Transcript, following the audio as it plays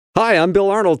Hi, I'm Bill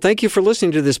Arnold. Thank you for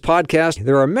listening to this podcast.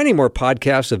 There are many more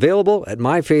podcasts available at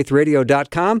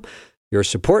myfaithradio.com. Your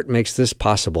support makes this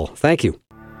possible. Thank you.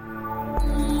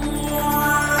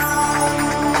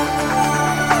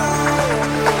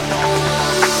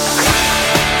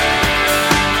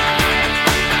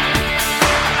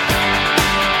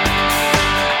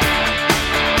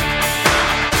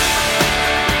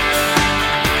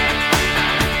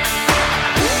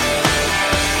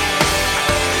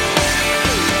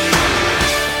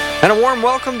 And a warm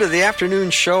welcome to the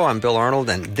afternoon show. I'm Bill Arnold,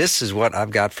 and this is what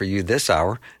I've got for you this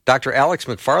hour. Dr. Alex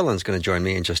McFarland is going to join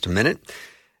me in just a minute,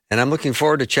 and I'm looking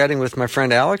forward to chatting with my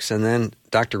friend Alex, and then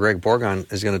Dr. Greg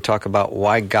Bourgond is going to talk about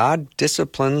why God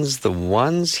disciplines the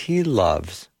ones he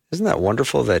loves. Isn't that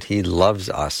wonderful that he loves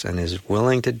us and is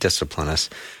willing to discipline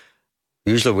us?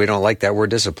 Usually we don't like that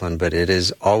word discipline, but it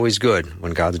is always good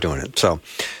when God's doing it. So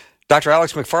Dr.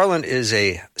 Alex McFarland is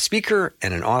a speaker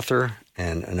and an author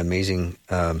and an amazing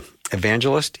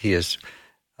evangelist. He has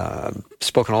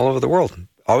spoken all over the world.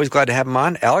 Always glad to have him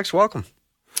on. Alex, welcome.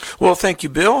 Well, thank you,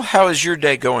 Bill. How is your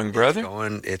day going, brother?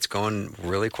 It's going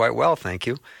really quite well, thank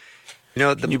you.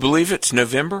 Can you believe it's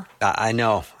November? I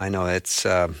know.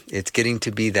 It's getting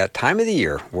to be that time of the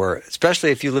year where,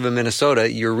 especially if you live in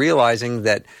Minnesota, you're realizing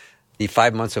that the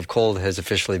 5 months of cold has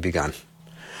officially begun.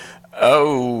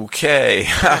 Okay.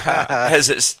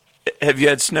 Have you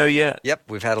had snow yet? Yep,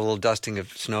 we've had a little dusting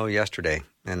of snow yesterday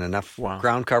and enough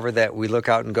ground cover that we look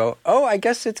out and go, oh, I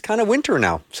guess it's kind of winter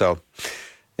now. So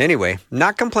anyway,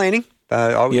 not complaining.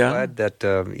 Always glad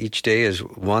that each day is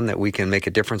one that we can make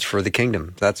a difference for the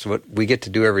kingdom. That's what we get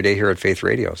to do every day here at Faith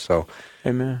Radio. So,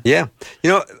 amen. Yeah.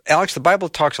 Alex, the Bible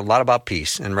talks a lot about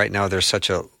peace, and right now there's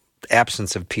such an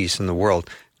absence of peace in the world.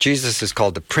 Jesus is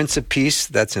called the Prince of Peace.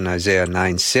 That's in Isaiah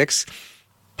 9:6.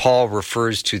 Paul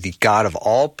refers to the God of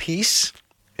all peace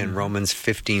in Romans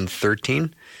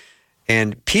 15:13.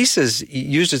 And peace is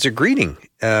used as a greeting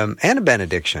and a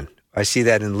benediction. I see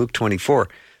that in Luke 24.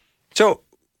 So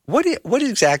what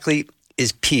exactly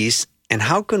is peace, and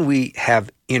how can we have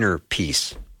inner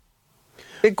peace?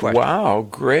 Big question. Wow,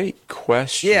 great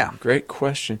question. Yeah. Great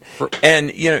question. And,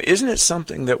 isn't it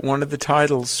something that one of the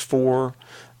titles for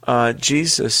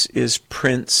Jesus is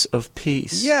Prince of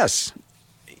Peace? Yes.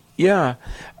 Yeah.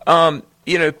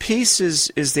 Peace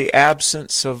is the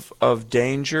absence of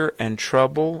danger and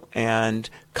trouble and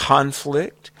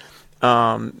conflict.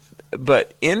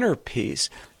 But inner peace,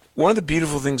 one of the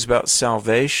beautiful things about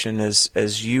salvation is,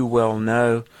 as you well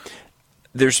know,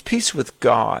 there's peace with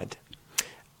God.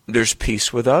 There's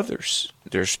peace with others.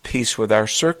 There's peace with our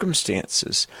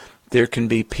circumstances. There can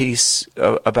be peace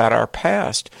about our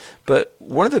past. But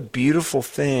one of the beautiful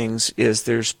things is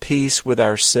there's peace with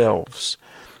ourselves.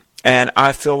 And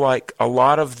I feel like a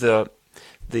lot of the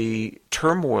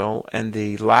turmoil and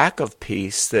the lack of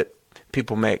peace that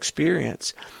people may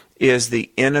experience is the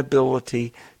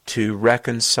inability to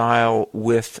reconcile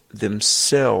with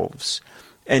themselves.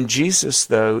 And Jesus,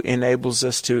 though, enables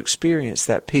us to experience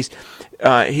that peace.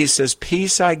 He says,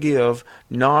 "Peace I give,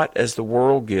 not as the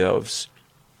world gives."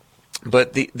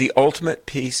 But the ultimate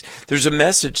peace, there's a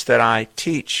message that I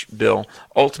teach, Bill,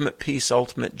 ultimate peace,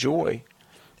 ultimate joy.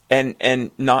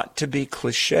 And not to be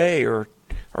cliche or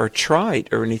trite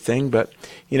or anything, but,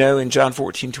 in John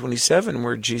 14:27,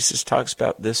 where Jesus talks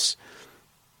about this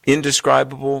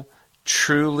indescribable,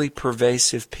 truly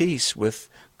pervasive peace with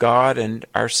God and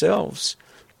ourselves,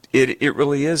 it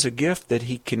really is a gift that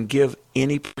he can give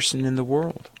any person in the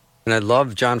world. And I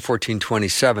love John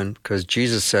 14:27 because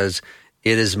Jesus says,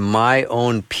 "It is my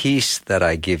own peace that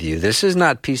I give you." This is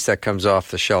not peace that comes off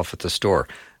the shelf at the store.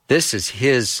 This is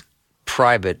his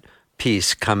private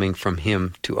peace coming from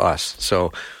him to us.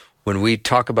 So when we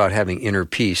talk about having inner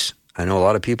peace, I know a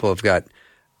lot of people have got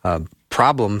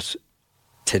problems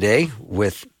today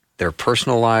with their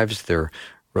personal lives, their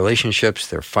relationships,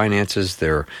 their finances,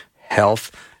 their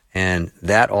health, and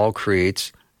that all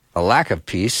creates a lack of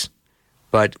peace.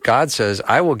 But God says,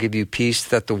 "I will give you peace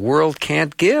that the world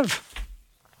can't give."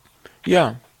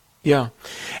 Yeah.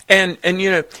 And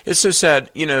it's so sad,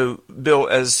 Bill,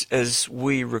 as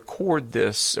we record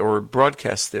this or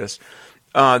broadcast this,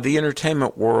 the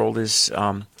entertainment world is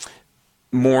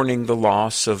mourning the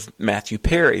loss of Matthew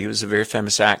Perry. He was a very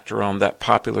famous actor on that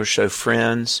popular show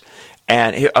Friends,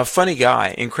 and a funny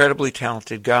guy, incredibly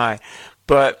talented guy.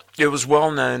 But it was well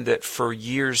known that for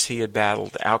years he had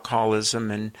battled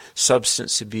alcoholism and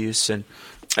substance abuse. And,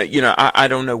 I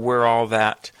don't know where all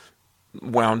that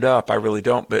wound up. I really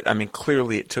don't. But,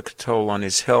 clearly it took a toll on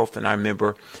his health. And I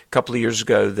remember a couple of years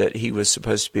ago that he was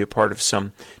supposed to be a part of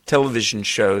some television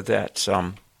show that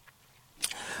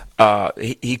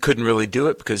he couldn't really do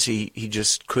it because he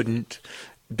just couldn't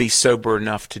be sober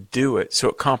enough to do it. So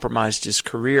it compromised his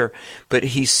career. But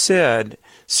he said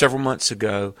several months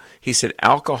ago, he said,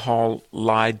 alcohol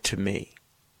lied to me.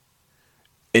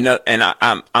 And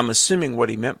I'm assuming what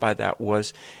he meant by that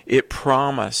was it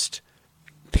promised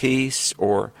peace,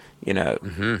 or,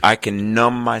 I can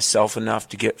numb myself enough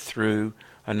to get through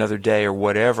another day or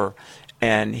whatever.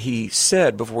 And he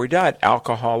said before he died,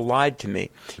 alcohol lied to me.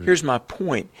 Here's my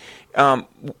point.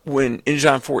 When in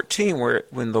John 14,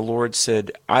 when the Lord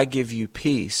said, I give you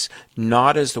peace,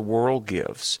 not as the world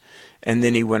gives. And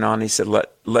then he went on, he said,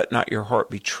 let not your heart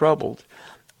be troubled.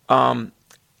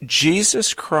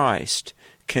 Jesus Christ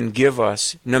can give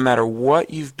us, no matter what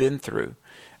you've been through,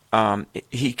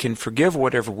 he can forgive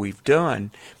whatever we've done,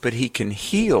 but he can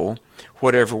heal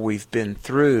whatever we've been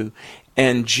through.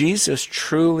 And Jesus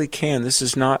truly can. This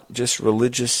is not just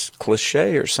religious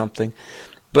cliche or something,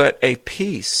 but a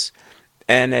peace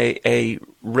and a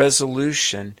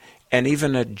resolution and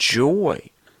even a joy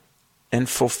and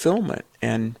fulfillment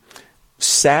and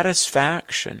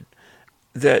satisfaction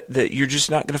that you're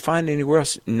just not going to find anywhere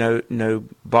else. No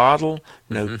bottle,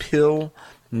 no pill,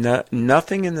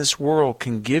 nothing in this world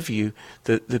can give you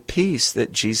the peace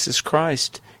that Jesus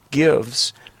Christ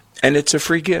gives. And it's a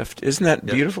free gift. Isn't that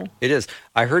beautiful? It is.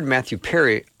 I heard Matthew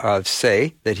Perry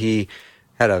say that he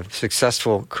had a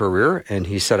successful career, and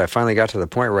he said, I finally got to the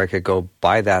point where I could go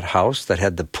buy that house that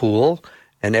had the pool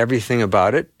and everything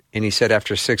about it. And he said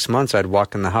after 6 months, I'd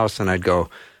walk in the house and I'd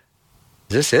go,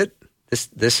 is this it?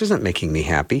 This isn't making me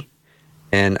happy.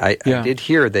 And I did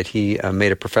hear that he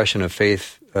made a profession of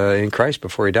faith in Christ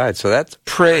before he died. So that's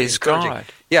praise God.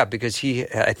 Yeah, because he,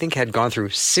 I think, had gone through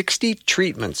 60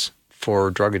 treatments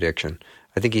for drug addiction.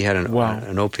 I think he had an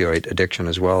opioid addiction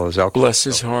as well as alcohol. Bless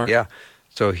his heart. Yeah.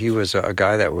 So he was a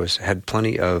guy that had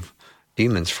plenty of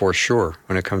demons for sure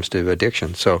when it comes to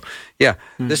addiction. So,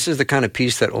 this is the kind of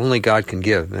peace that only God can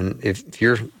give. And if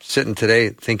you're sitting today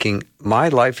thinking, my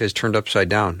life is turned upside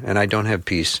down and I don't have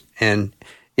peace, and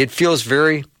it feels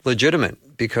very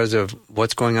legitimate because of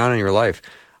what's going on in your life,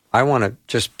 I want to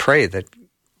just pray that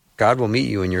God will meet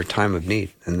you in your time of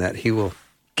need and that he will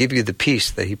give you the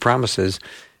peace that he promises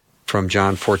from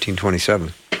John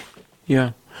 14:27.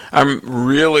 Yeah. I'm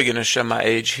really going to show my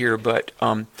age here, but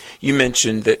you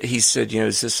mentioned that he said,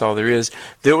 is this all there is?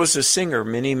 There was a singer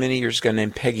many, many years ago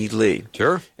named Peggy Lee.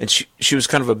 Sure. And she was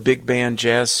kind of a big band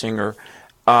jazz singer.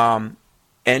 And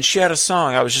she had a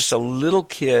song. I was just a little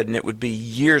kid, and it would be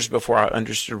years before I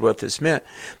understood what this meant.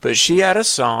 But she had a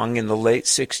song in the late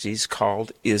 60s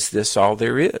called Is This All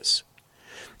There Is?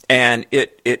 And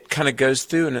it kind of goes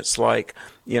through, and it's like,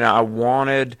 I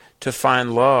wanted to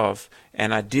find love,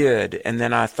 and I did. And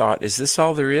then I thought, is this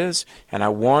all there is? And I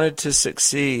wanted to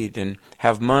succeed and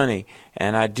have money,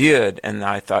 and I did. And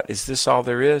I thought, is this all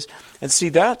there is? And see,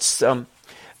 that's...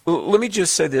 let me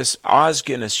just say this, Os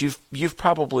Guinness. You've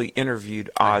probably interviewed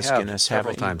Os Guinness,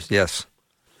 haven't you? Several times, yes.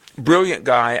 Brilliant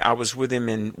guy. I was with him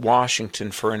in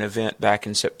Washington for an event back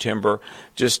in September.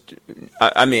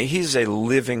 He's a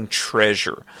living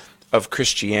treasure of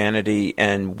Christianity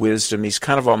and wisdom. He's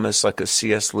kind of almost like a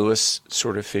C.S. Lewis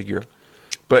sort of figure.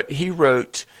 But he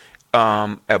wrote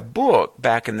a book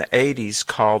back in the 80s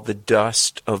called The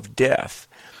Dust of Death.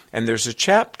 And there's a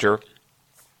chapter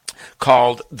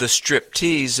called The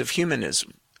Striptease of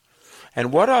Humanism.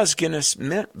 And what Os Guinness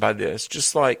meant by this,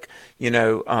 just like,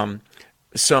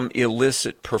 some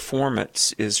illicit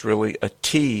performance is really a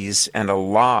tease and a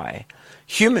lie.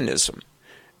 Humanism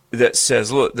that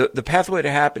says, look, the pathway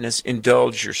to happiness,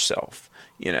 indulge yourself.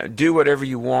 Do whatever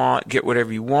you want, get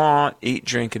whatever you want, eat,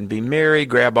 drink, and be merry,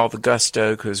 grab all the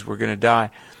gusto because we're going to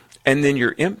die. And then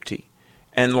you're empty.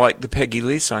 And like the Peggy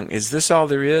Lee song, is this all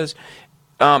there is?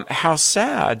 How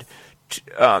sad.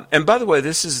 And by the way,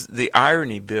 this is the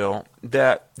irony, Bill,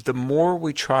 that the more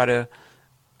we try to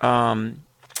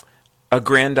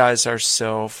aggrandize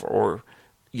ourselves or,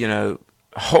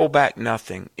 hold back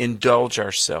nothing, indulge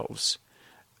ourselves,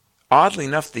 oddly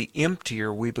enough, the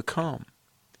emptier we become.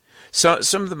 So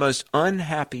some of the most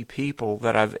unhappy people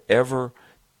that I've ever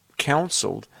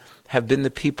counseled have been the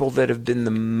people that have been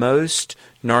the most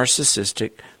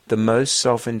narcissistic, the most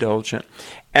self-indulgent.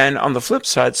 And on the flip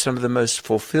side, some of the most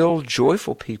fulfilled,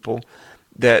 joyful people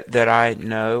that I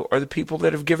know are the people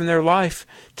that have given their life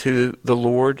to the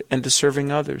Lord and to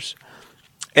serving others.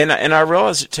 And I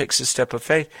realize it takes a step of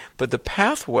faith, but the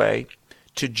pathway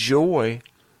to joy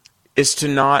is to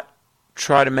not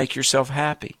try to make yourself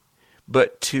happy,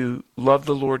 but to love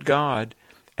the Lord God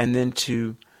and then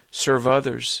to serve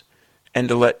others and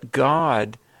to let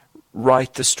God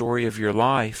write the story of your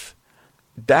life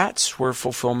that's where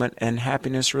fulfillment and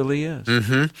happiness really is.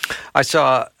 Mm-hmm. I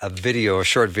saw a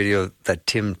short video that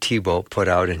Tim Tebow put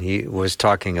out, and he was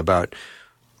talking about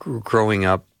growing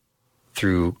up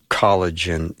through college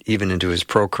and even into his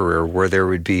pro career, where there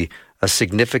would be a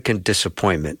significant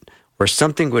disappointment, where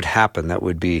something would happen that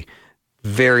would be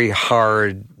very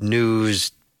hard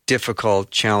news,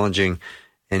 difficult, challenging,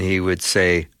 and he would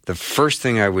say, the first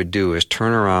thing I would do is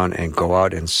turn around and go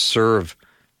out and serve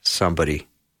somebody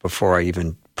before I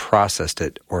even processed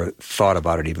it or thought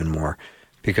about it even more,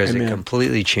 because Amen. It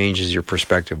completely changes your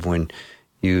perspective when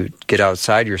you get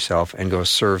outside yourself and go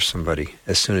serve somebody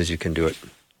as soon as you can do it.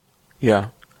 Yeah.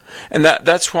 And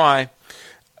that's why,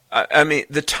 I mean,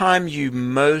 the time you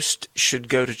most should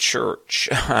go to church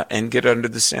and get under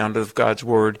the sound of God's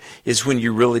Word is when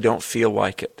you really don't feel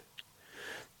like it.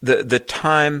 The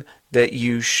time that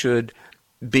you should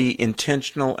be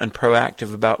intentional and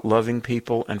proactive about loving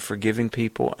people and forgiving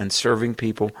people and serving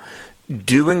people,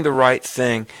 doing the right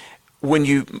thing when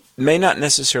you may not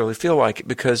necessarily feel like it,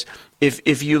 because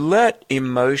if you let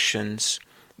emotions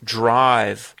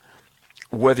drive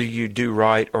whether you do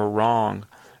right or wrong,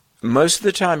 most of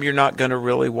the time you're not going to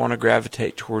really want to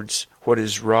gravitate towards what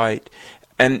is right.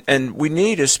 And we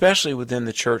need, especially within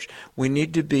the church, we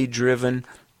need to be driven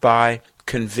by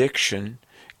conviction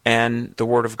and the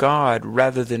Word of God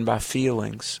rather than by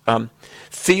feelings.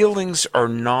 Feelings are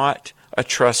not a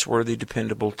trustworthy,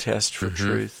 dependable test for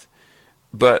truth,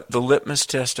 but the litmus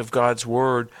test of God's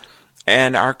Word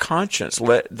and our conscience,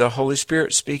 let the Holy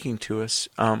Spirit speaking to us.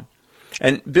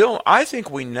 And Bill, I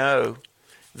think we know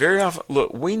very often,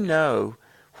 look, we know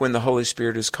when the Holy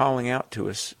Spirit is calling out to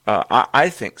us. I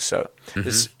think so.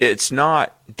 It's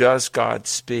not, does God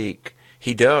speak?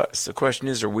 He does. The question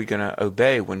is, are we going to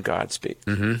obey when God speaks?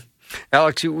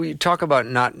 Alex, we talk about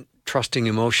not trusting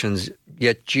emotions,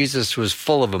 yet Jesus was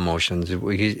full of emotions.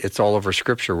 It's all over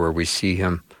Scripture where we see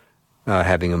him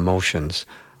having emotions.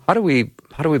 How do we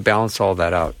balance all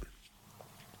that out?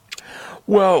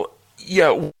 Well,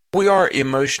 yeah, we are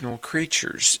emotional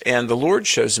creatures, and the Lord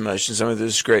shows emotions. I mean,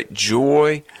 there's great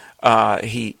joy.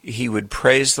 He would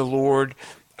praise the Lord.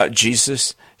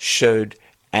 Jesus showed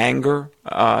anger,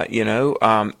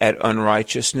 at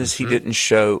unrighteousness. He didn't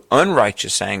show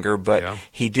unrighteous anger, but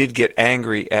he did get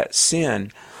angry at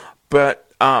sin. But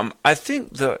I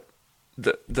think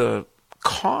the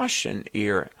caution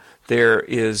here there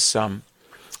is,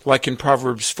 like in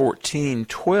Proverbs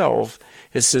 14:12,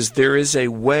 it says, there is a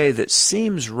way that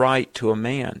seems right to a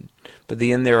man, but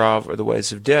the end thereof are the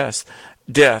ways of death.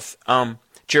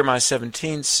 Jeremiah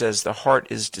 17 says, the heart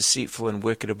is deceitful and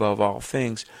wicked above all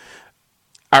things.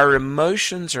 Our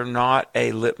emotions are not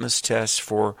a litmus test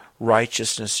for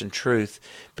righteousness and truth,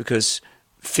 because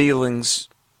feelings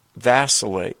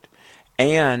vacillate,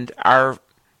 and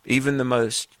even the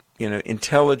most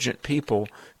intelligent people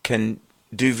can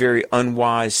do very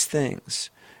unwise things.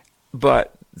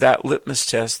 But that litmus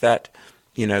test, that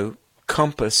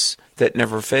compass that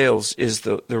never fails, is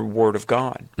the Word of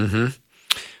God.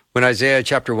 When Isaiah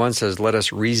chapter 1 says, let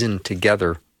us reason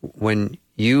together, when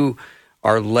you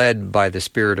are led by the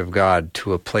Spirit of God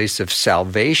to a place of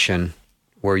salvation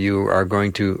where you are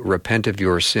going to repent of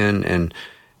your sin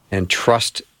and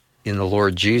trust in the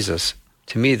Lord Jesus,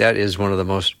 to me that is one of the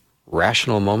most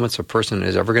rational moments a person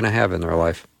is ever going to have in their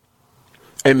life.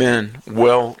 Amen.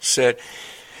 Well said.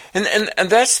 And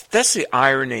that's the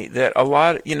irony that a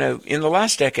lot, in the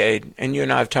last decade, and you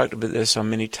and I have talked about this on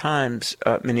many times,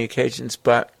 many occasions,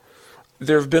 but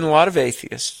there have been a lot of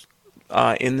atheists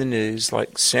in the news,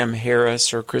 like Sam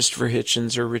Harris or Christopher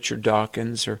Hitchens or Richard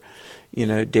Dawkins or,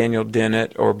 Daniel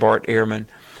Dennett or Bart Ehrman.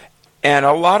 And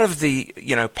a lot of the,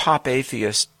 pop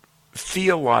atheists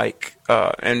feel like,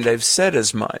 and they've said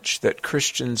as much, that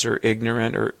Christians are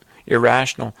ignorant or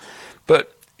irrational.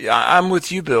 But I'm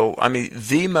with you, Bill. I mean,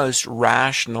 the most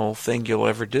rational thing you'll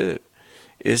ever do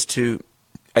is to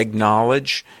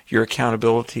acknowledge your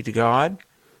accountability to God,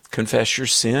 confess your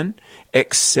sin,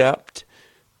 accept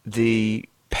the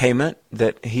payment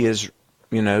that He has,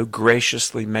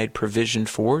 graciously made provision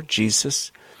for,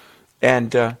 Jesus.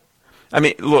 And,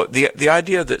 look, the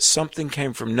idea that something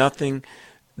came from nothing,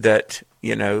 that,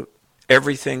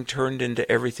 everything turned into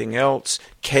everything else,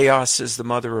 chaos is the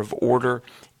mother of order,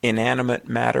 inanimate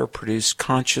matter produced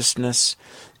consciousness,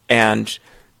 and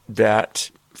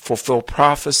that fulfill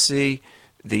prophecy,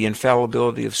 the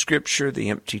infallibility of Scripture, the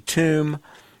empty tomb,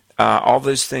 all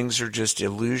those things are just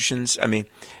illusions. I mean,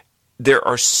 there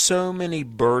are so many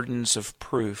burdens of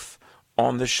proof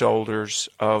on the shoulders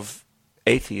of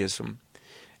atheism.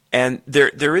 And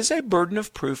there is a burden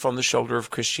of proof on the shoulder of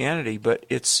Christianity, but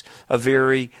it's a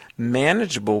very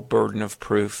manageable burden of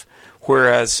proof.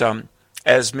 Whereas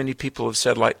as many people have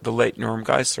said, like the late Norm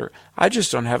Geisler, I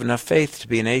just don't have enough faith to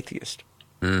be an atheist.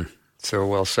 So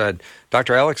well said.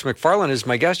 Dr. Alex McFarland is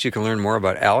my guest. You can learn more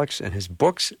about Alex and his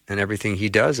books and everything he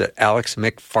does at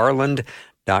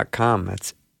alexmcfarland.com.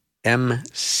 That's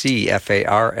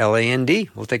McFarland.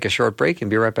 We'll take a short break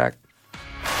and be right back.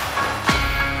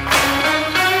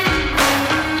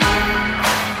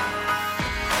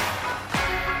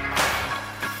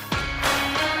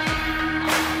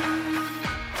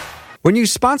 When you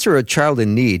sponsor a child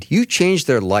in need, you change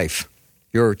their life.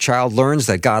 Your child learns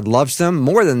that God loves them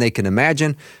more than they can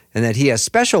imagine and that He has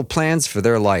special plans for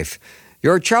their life.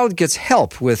 Your child gets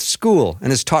help with school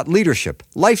and is taught leadership,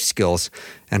 life skills,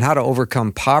 and how to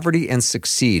overcome poverty and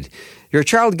succeed. Your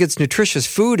child gets nutritious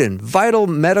food and vital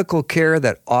medical care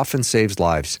that often saves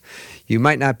lives. You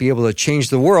might not be able to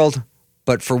change the world,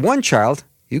 but for one child,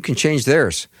 you can change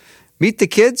theirs. Meet the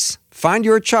kids. Find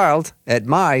your child at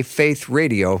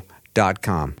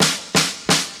myfaithradio.com.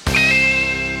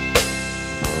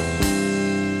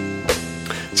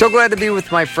 So glad to be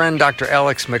with my friend, Dr.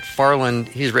 Alex McFarland.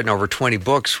 He's written over 20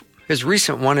 books. His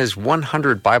recent one is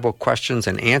 100 Bible Questions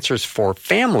and Answers for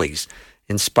Families,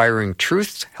 Inspiring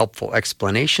Truths, Helpful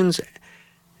Explanations,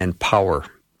 and Power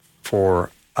for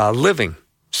Living.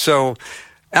 So,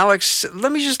 Alex,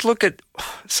 let me just look at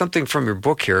something from your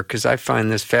book here, because I find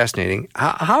this fascinating.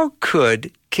 How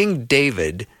could King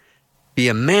David be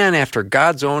a man after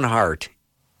God's own heart,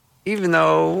 even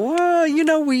though,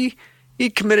 he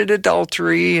committed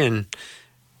adultery and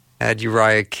had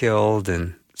Uriah killed?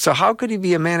 And so how could he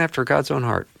be a man after God's own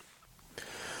heart?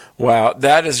 Wow,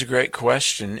 that is a great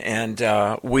question. And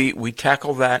we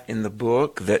tackle that in the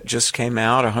book that just came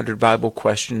out, 100 Bible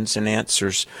Questions and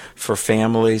Answers for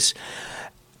Families.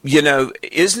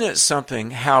 Isn't it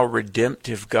something how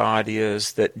redemptive God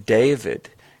is that David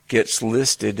gets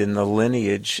listed in the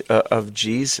lineage of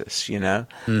Jesus,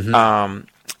 Mm-hmm.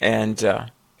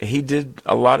 He did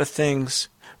a lot of things.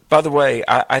 By the way,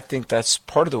 I think that's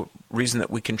part of the reason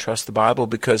that we can trust the Bible,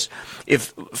 because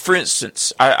if, for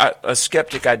instance, a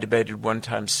skeptic I debated one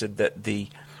time said that the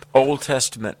Old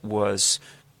Testament was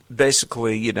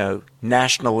basically,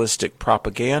 nationalistic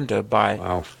propaganda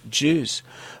by Jews.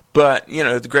 But,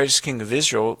 the greatest king of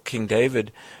Israel, King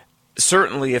David,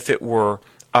 certainly if it were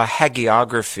a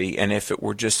hagiography and if it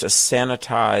were just a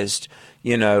sanitized,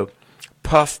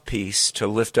 puff piece to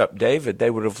lift up David, they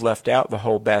would have left out the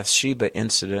whole Bathsheba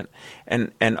incident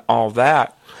and all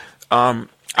that.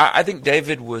 I think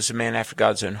David was a man after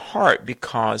God's own heart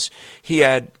because he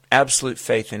had absolute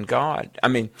faith in God. I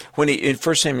mean, when in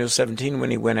 1 Samuel 17,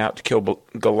 when he went out to kill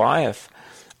Goliath,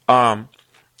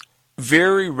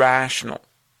 very rational.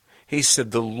 He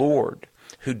said, "The Lord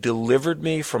who delivered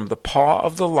me from the paw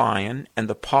of the lion and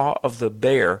the paw of the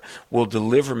bear will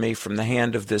deliver me from the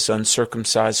hand of this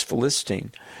uncircumcised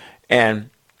Philistine." And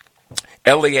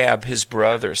Eliab, his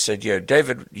brother, said,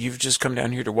 David, you've just come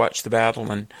down here to watch the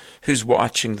battle, and who's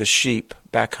watching the sheep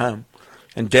back home?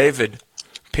 And David,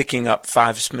 picking up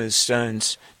 5 smooth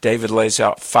stones, David lays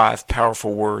out 5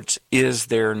 powerful words. Is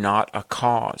there not a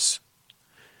cause?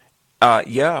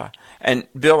 Yeah. And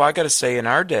Bill, I got to say, in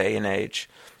our day and age,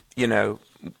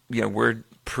 we're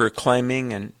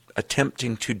proclaiming and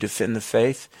attempting to defend the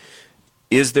faith.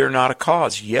 Is there not a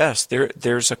cause? Yes,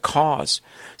 there's a cause.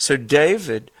 So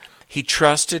David, he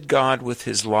trusted God with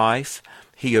his life.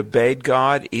 He obeyed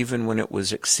God even when it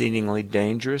was exceedingly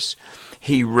dangerous.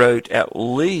 He wrote at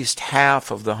least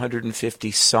half of the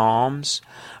 150 Psalms.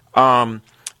 One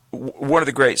of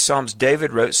the great Psalms,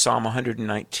 David wrote Psalm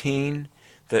 119.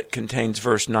 That contains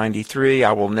verse 93,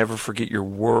 I will never forget your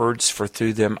words, for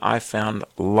through them I found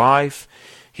life.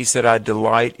 He said, I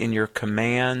delight in your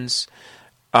commands.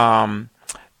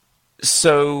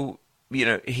 So,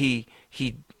 he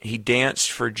danced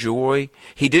for joy.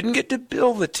 He didn't get to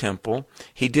build the temple.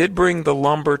 He did bring the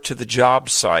lumber to the job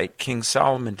site. King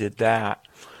Solomon did that.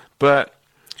 But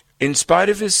in spite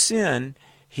of his sin,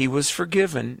 he was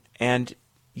forgiven. And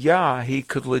he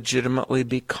could legitimately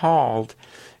be called,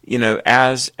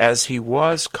 as he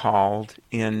was called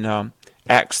in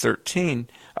Acts 13,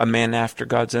 a man after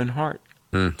God's own heart.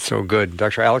 So good.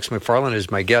 Dr. Alex McFarland is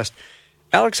my guest.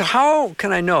 Alex, how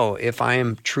can I know if I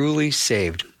am truly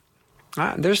saved?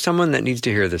 There's someone that needs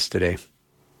to hear this today.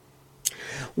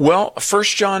 Well,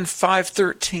 1 John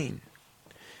 5:13.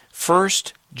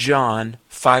 1 John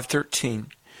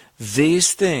 5:13.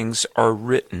 These things are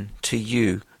written to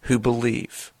you who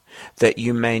believe, that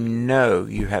you may know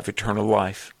you have eternal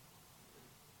life.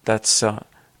 That's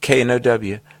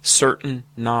K-N-O-W, certain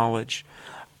knowledge.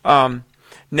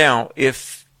 Now,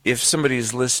 if somebody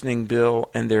is listening, Bill,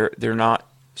 and they're not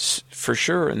for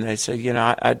sure, and they say,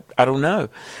 I don't know.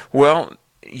 Well,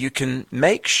 you can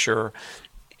make sure.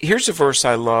 Here's a verse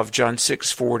I love, John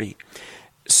 6:40.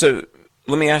 So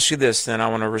let me ask you this, then I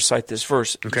want to recite this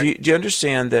verse. Okay. Do you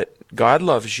understand that God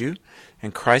loves you,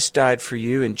 and Christ died for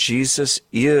you, and Jesus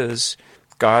is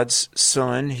God's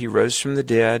Son? He rose from the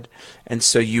dead. And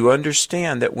so you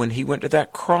understand that when he went to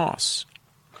that cross,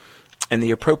 and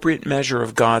the appropriate measure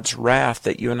of God's wrath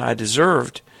that you and I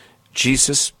deserved,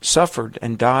 Jesus suffered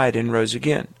and died and rose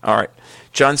again. All right.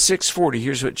 John 6:40,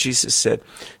 here's what Jesus said.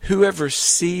 Whoever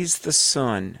sees the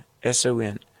Son,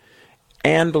 S-O-N,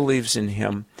 and believes in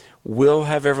him will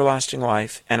have everlasting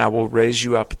life, and I will raise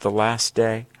you up at the last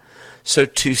day. So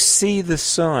to see the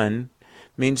Son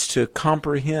means to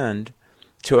comprehend,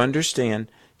 to understand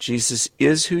Jesus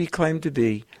is who he claimed to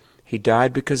be. He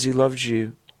died because he loved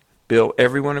you. Bill,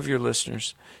 every one of your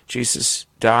listeners, Jesus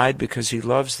died because he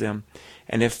loves them.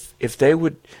 And if they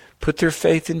would put their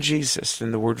faith in Jesus,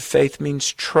 and the word faith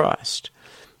means trust,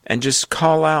 and just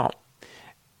call out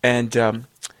and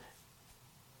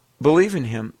believe in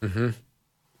him. Mm-hmm.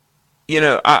 You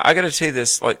know, I got to tell you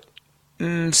this, like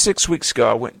 6 weeks ago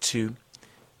I went to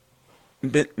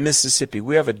Mississippi.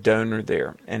 We have a donor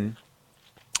there, and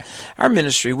our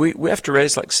ministry, we have to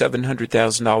raise like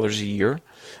 $700,000 a year.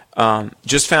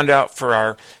 Just found out for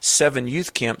our 7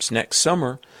 youth camps next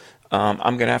summer,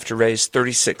 I'm going to have to raise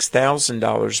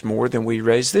 $36,000 more than we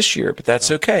raised this year, but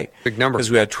that's okay. Big number. Because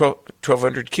we had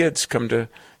 1,200 kids come to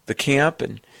the camp,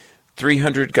 and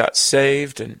 300 got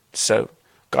saved, and so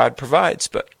God provides.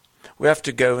 But we have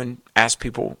to go and ask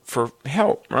people for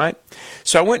help, right?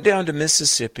 So I went down to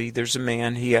Mississippi. There's a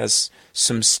man, he has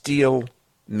some steel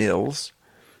mills,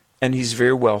 and he's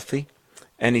very wealthy,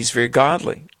 and he's very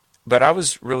godly. But I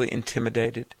was really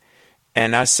intimidated,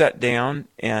 and I sat down,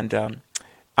 and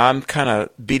I'm kind of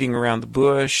beating around the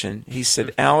bush, and he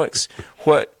said, Alex,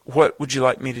 what would you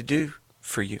like me to do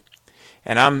for you?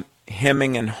 And I'm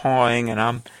hemming and hawing, and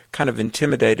I'm kind of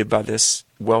intimidated by this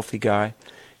wealthy guy.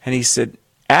 And he said,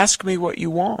 ask me what you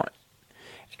want.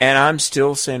 And I'm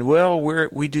still saying, well,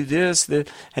 we do this.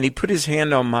 And he put his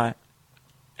hand on my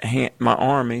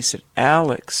arm, and he said,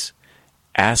 Alex,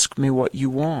 ask me what you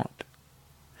want.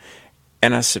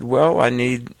 And I said, well, I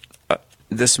need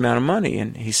this amount of money.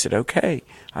 And he said, okay,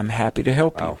 I'm happy to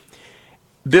help you.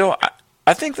 Bill,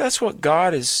 I think that's what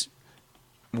God is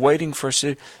waiting for us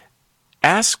to do.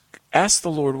 Ask the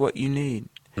Lord what you need.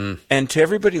 And to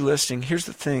everybody listening, here's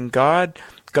the thing. God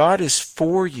is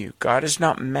for you. God is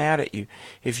not mad at you.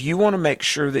 If you want to make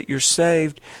sure that you're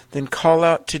saved, then call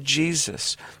out to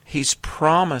Jesus. He's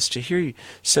promised to hear you.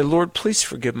 Say, Lord, please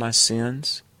forgive my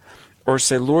sins. Or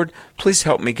say, Lord, please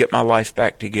help me get my life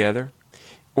back together.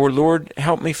 Or, Lord,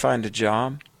 help me find a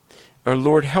job. Or,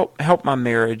 Lord, help my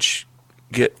marriage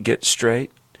get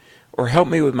straight. Or help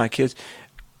me with my kids.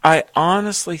 I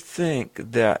honestly think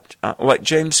that, like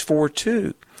James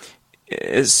 4:2,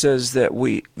 it says that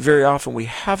very often we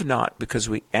have not because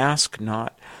we ask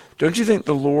not. Don't you think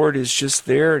the Lord is just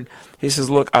there? And he says,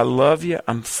 look, I love you.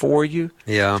 I'm for you.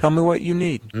 Yeah. Tell me what you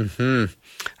need. Mm-hmm.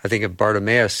 I think of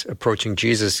Bartimaeus approaching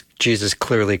Jesus. Jesus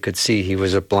clearly could see. He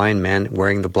was a blind man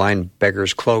wearing the blind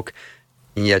beggar's cloak.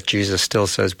 And yet Jesus still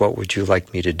says, what would you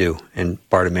like me to do? And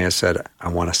Bartimaeus said, I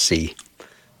want to see.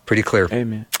 Pretty clear.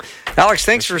 Amen. Alex,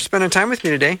 thanks for spending time with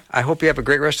me today. I hope you have a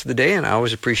great rest of the day, and I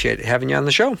always appreciate having you on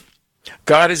the show.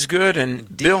 God is good,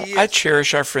 and Bill, I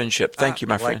cherish our friendship. Thank you,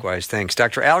 my friend. Likewise, thanks.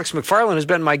 Dr. Alex McFarland has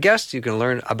been my guest. You can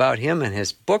learn about him and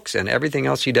his books and everything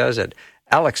else he does at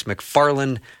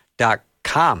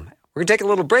alexmcfarland.com. We're going to take a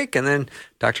little break, and then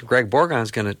Dr. Greg Bourgond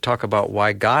is going to talk about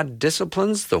why God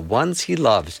disciplines the ones he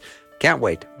loves. Can't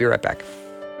wait. Be right back.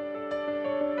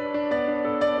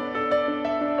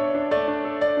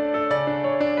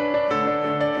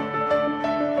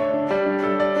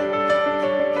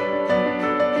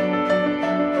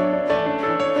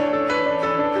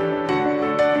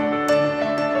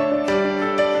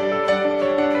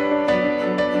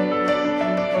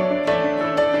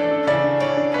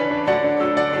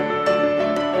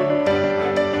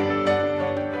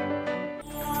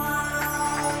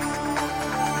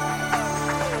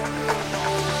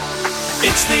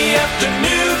 It's the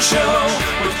afternoon show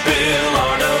with Bill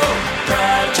Arnold.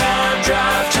 Drive time,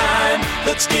 drive time.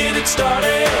 Let's get it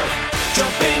started.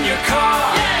 Jump in your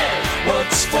car. Yeah.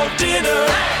 What's for dinner?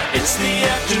 Hey. It's the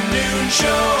afternoon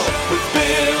show with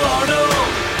Bill Arnold.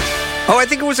 Oh, I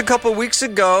think it was a couple of weeks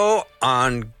ago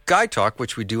on Guy Talk,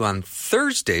 which we do on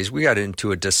Thursdays, we got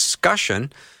into a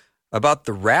discussion about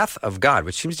the wrath of God,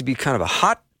 which seems to be kind of a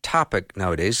hot topic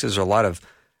nowadays. There's a lot of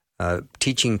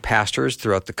teaching pastors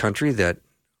throughout the country that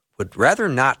would rather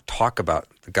not talk about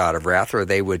the God of wrath, or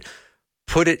they would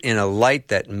put it in a light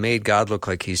that made God look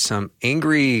like he's some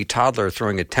angry toddler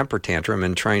throwing a temper tantrum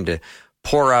and trying to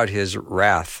pour out his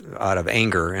wrath out of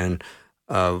anger. And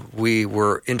we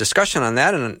were in discussion on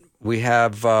that, and we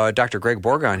have Dr. Greg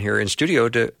Bourgond here in studio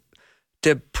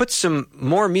to put some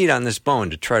more meat on this bone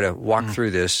to try to walk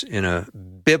through this in a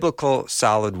biblical,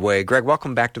 solid way. Greg,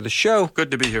 welcome back to the show.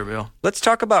 Good to be here, Bill. Let's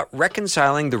talk about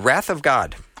reconciling the wrath of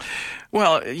God.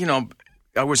 Well,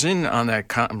 I was in on that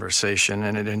conversation,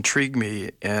 and it intrigued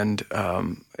me. And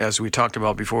as we talked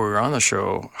about before we were on the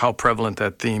show, how prevalent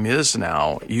that theme is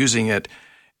now, using it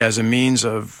as a means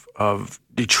of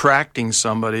detracting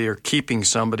somebody or keeping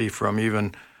somebody from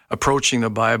even approaching the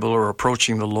Bible or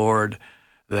approaching the Lord,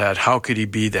 that how could he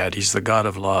be that? He's the God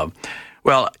of love.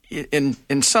 Well,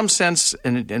 in some sense,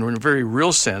 and in a very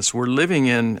real sense, we're living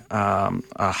in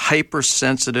a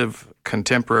hypersensitive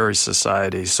contemporary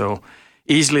society, so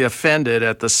easily offended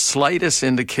at the slightest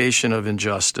indication of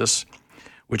injustice,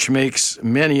 which makes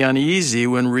many uneasy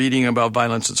when reading about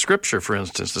violence in Scripture, for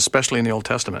instance, especially in the Old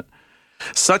Testament.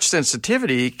 Such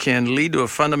sensitivity can lead to a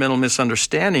fundamental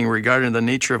misunderstanding regarding the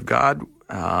nature of God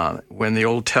when the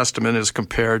Old Testament is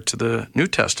compared to the New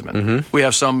Testament. Mm-hmm. We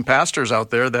have some pastors out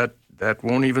there that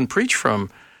won't even preach from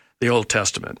the Old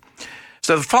Testament.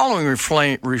 So the following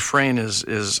refrain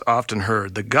is often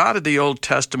heard. The God of the Old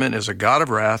Testament is a God of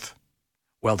wrath,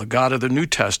 while the God of the New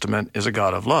Testament is a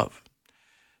God of love.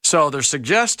 So they're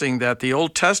suggesting that the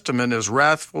Old Testament is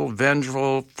wrathful,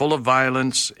 vengeful, full of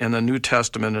violence, and the New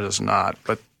Testament it is not.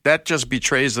 But that just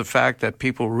betrays the fact that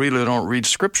people really don't read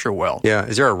Scripture well. Yeah.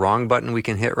 Is there a wrong button we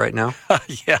can hit right now?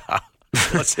 Yeah.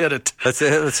 Let's hit it. Let's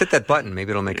hit that button. Maybe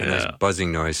it'll make a nice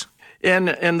buzzing noise.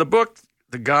 In the book,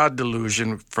 The God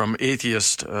Delusion, from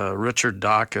atheist Richard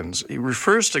Dawkins, he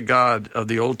refers to God of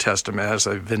the Old Testament as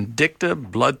a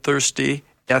vindictive, bloodthirsty,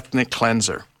 ethnic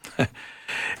cleanser.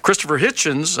 Christopher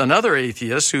Hitchens, another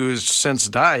atheist who has since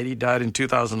died, he died in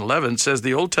 2011, says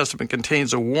the Old Testament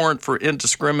contains a warrant for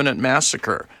indiscriminate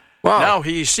massacre. Wow. Now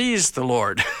he sees the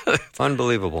Lord.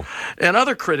 Unbelievable. And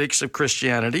other critics of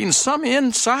Christianity, and some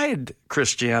inside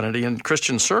Christianity in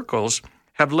Christian circles,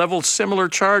 have leveled similar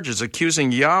charges,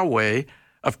 accusing Yahweh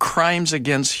of crimes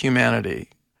against humanity.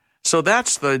 So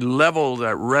that's the level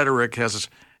that rhetoric has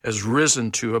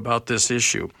risen to about this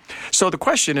issue. So the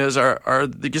question is, are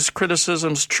these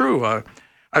criticisms true?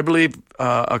 I believe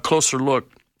a closer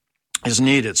look is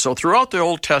needed. So throughout the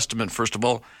Old Testament, first of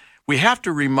all, we have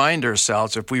to remind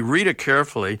ourselves, if we read it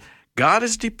carefully, God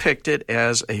is depicted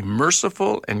as a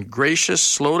merciful and gracious,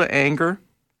 slow to anger,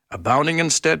 abounding in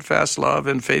steadfast love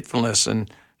and faithfulness.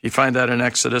 And you find that in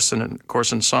Exodus and, of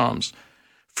course, in Psalms.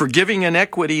 Forgiving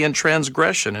iniquity and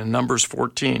transgression in Numbers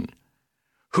 14.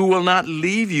 Who will not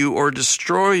leave you or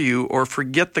destroy you or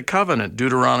forget the covenant,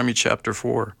 Deuteronomy chapter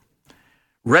 4.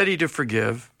 Ready to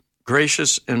forgive,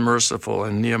 gracious and merciful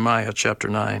in Nehemiah chapter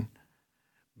 9.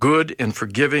 Good and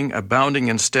forgiving, abounding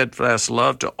in steadfast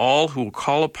love to all who will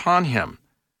call upon him,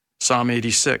 Psalm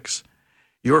 86.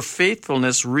 Your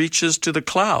faithfulness reaches to the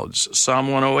clouds,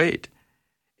 Psalm 108.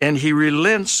 And he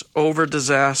relents over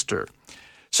disaster.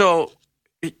 So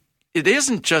it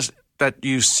isn't just that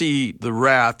you see the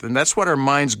wrath, and that's what our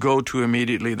minds go to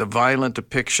immediately, the violent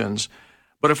depictions.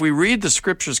 But if we read the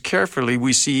Scriptures carefully,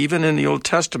 we see even in the Old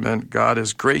Testament, God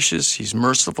is gracious, he's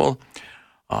merciful,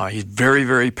 he's very,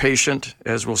 very patient,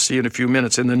 as we'll see in a few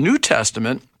minutes. In the New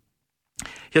Testament,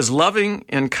 his loving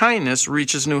and kindness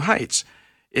reaches new heights.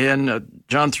 In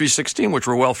John 3:16, which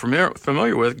we're well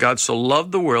familiar with, God so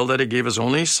loved the world that he gave his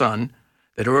only Son,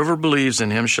 that whoever believes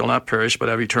in him shall not perish but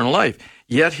have eternal life.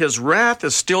 Yet his wrath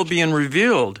is still being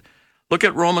revealed. Look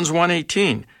at Romans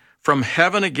 1:18. From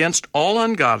heaven against all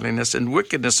ungodliness and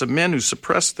wickedness of men who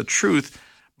suppress the truth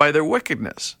by their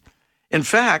wickedness. In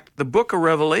fact, the book of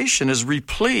Revelation is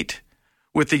replete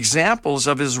with examples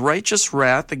of his righteous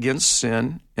wrath against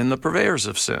sin and the purveyors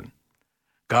of sin.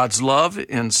 God's love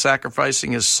in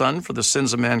sacrificing his Son for the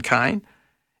sins of mankind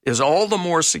is all the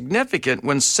more significant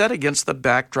when set against the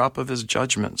backdrop of his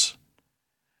judgments.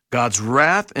 God's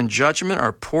wrath and judgment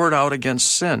are poured out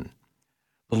against sin.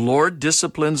 The Lord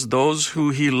disciplines those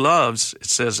who he loves, it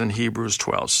says in Hebrews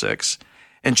 12:6,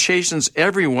 and chastens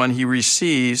everyone he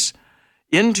receives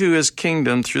into his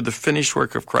kingdom through the finished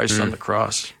work of Christ on the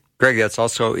cross. Greg, that's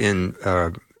also in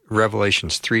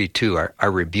Revelations 3:2. I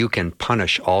rebuke and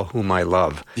punish all whom I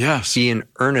love. Yes. Be in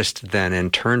earnest then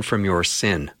and turn from your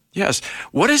sin. Yes.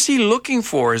 What is he looking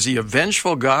for? Is he a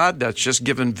vengeful God that's just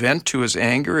given vent to his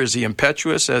anger? Is he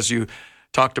impetuous, as you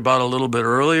talked about a little bit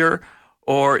earlier?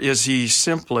 Or is he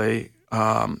simply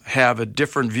have a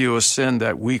different view of sin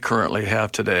that we currently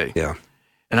have today? Yeah.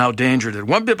 And how dangerous it is.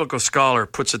 One biblical scholar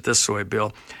puts it this way,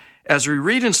 Bill. As we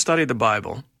read and study the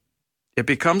Bible, it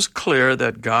becomes clear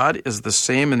that God is the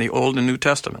same in the Old and New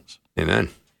Testaments. Amen.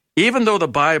 Even though the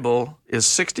Bible is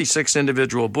 66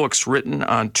 individual books written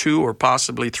on 2 or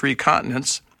possibly 3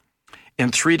 continents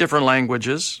in 3 different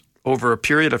languages over a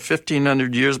period of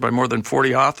 1,500 years by more than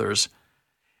 40 authors,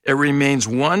 it remains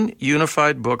one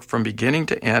unified book from beginning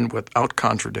to end without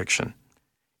contradiction.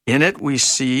 In it, we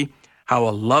see how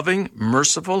a loving,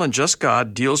 merciful, and just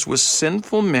God deals with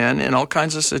sinful men in all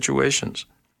kinds of situations.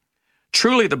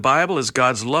 Truly, the Bible is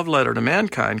God's love letter to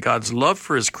mankind. God's love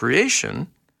for his creation,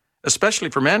 especially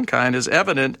for mankind, is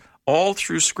evident all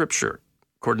through Scripture,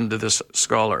 according to this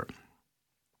scholar.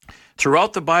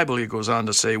 Throughout the Bible, he goes on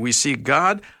to say, we see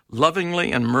God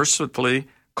lovingly and mercifully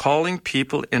calling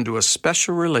people into a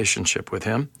special relationship with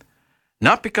him,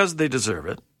 not because they deserve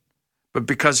it, but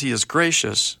because he is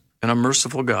gracious and a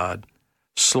merciful God,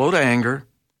 slow to anger,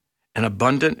 and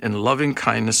abundant in loving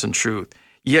kindness and truth.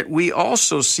 Yet we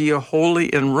also see a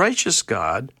holy and righteous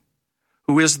God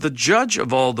who is the judge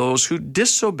of all those who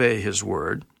disobey his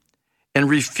word and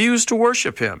refuse to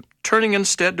worship him, turning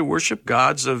instead to worship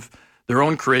gods of their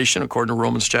own creation, according to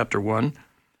Romans chapter 1.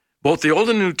 Both the Old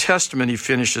and New Testament, he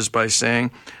finishes by saying,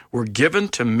 were given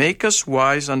to make us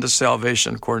wise unto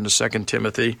salvation, according to 2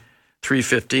 Timothy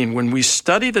 3:15. When we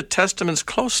study the Testaments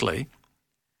closely,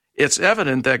 it's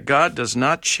evident that God does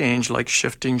not change like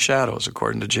shifting shadows,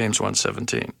 according to James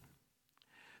 1:17.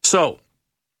 So,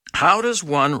 how does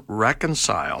one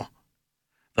reconcile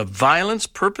the violence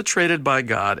perpetrated by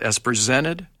God as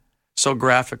presented so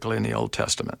graphically in the Old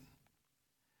Testament?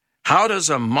 How does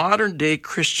a modern-day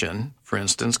Christian, for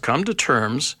instance, come to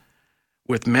terms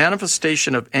with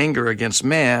manifestation of anger against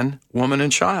man, woman,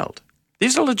 and child?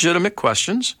 These are legitimate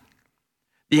questions.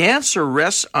 The answer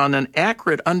rests on an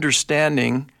accurate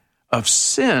understanding of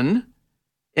sin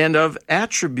and of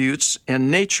attributes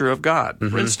and nature of God.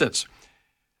 For instance,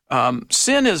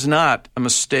 sin is not a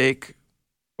mistake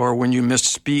or when you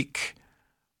misspeak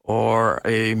or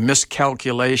a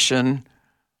miscalculation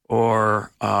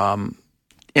or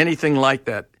anything like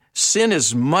that. Sin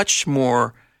is much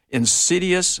more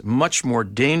insidious, much more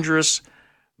dangerous,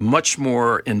 much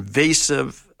more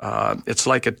invasive. It's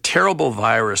like a terrible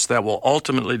virus that will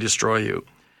ultimately destroy you.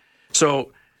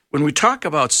 So when we talk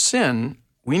about sin,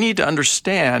 we need to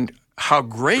understand how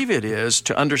grave it is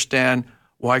to understand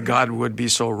why God would be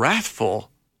so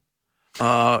wrathful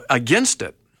against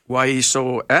it, why he's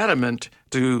so adamant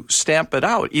to stamp it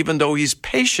out, even though he's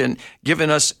patient, giving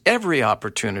us every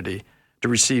opportunity to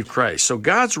receive Christ. So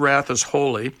God's wrath is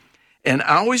holy and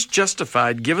always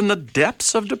justified given the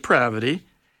depths of depravity,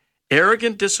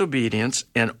 arrogant disobedience,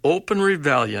 and open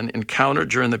rebellion encountered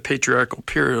during the patriarchal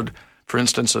period, for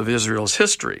instance, of Israel's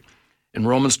history in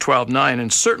Romans 12:9,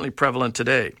 and certainly prevalent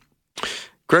today.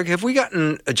 Greg, have we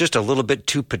gotten just a little bit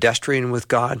too pedestrian with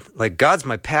God? Like, God's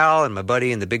my pal and my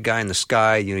buddy and the big guy in the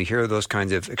sky. You hear those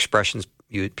kinds of expressions.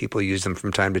 People use them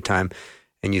from time to time,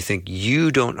 and you think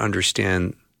you don't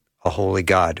understand a holy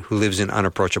God who lives in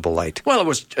unapproachable light. Well, it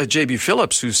was J.B.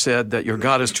 Phillips who said that your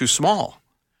God is too small.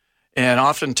 And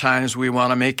oftentimes we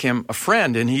want to make him a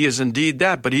friend, and he is indeed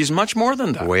that, but he's much more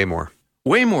than that. Way more.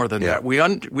 Way more than that. We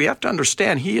have to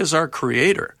understand he is our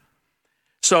creator.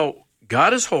 So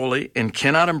God is holy and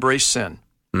cannot embrace sin.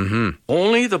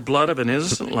 Only the blood of an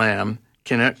innocent lamb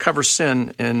can cover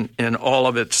sin in all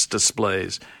of its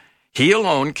displays. He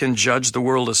alone can judge the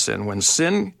world of sin. When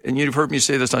sin, and you've heard me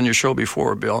say this on your show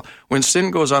before, Bill, when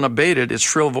sin goes unabated, its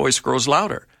shrill voice grows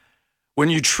louder. When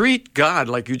you treat God,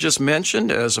 like you just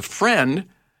mentioned, as a friend,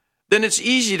 then it's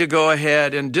easy to go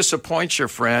ahead and disappoint your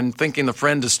friend, thinking the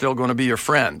friend is still going to be your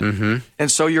friend. And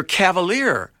so you're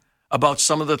cavalier about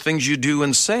some of the things you do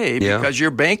and say because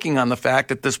you're banking on the fact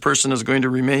that this person is going to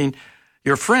remain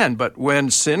your friend. But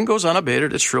when sin goes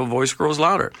unabated, its shrill voice grows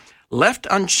louder. Left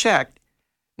unchecked,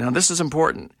 now this is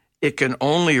important, it can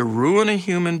only ruin a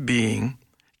human being.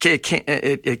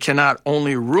 It cannot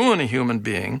only ruin a human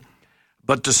being,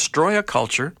 but destroy a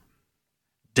culture,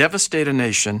 devastate a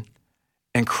nation,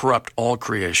 and corrupt all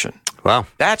creation. Wow.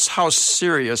 That's how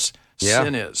serious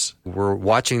sin is. We're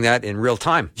watching that in real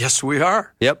time. Yes, we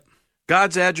are. Yep.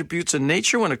 God's attributes and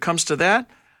nature, when it comes to that,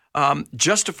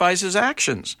 justifies his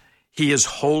actions. He is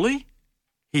holy,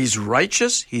 he's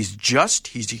righteous, he's just,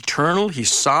 he's eternal,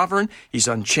 he's sovereign, he's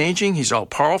unchanging, he's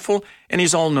all-powerful, and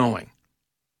he's all-knowing.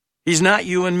 He's not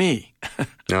you and me.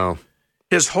 No.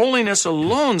 His holiness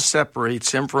alone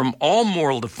separates him from all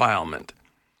moral defilement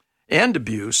and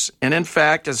abuse, and in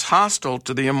fact is hostile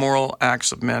to the immoral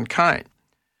acts of mankind.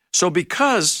 So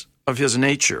because of his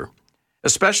nature,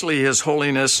 especially his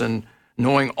holiness and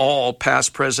knowing all,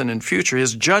 past, present, and future,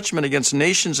 his judgment against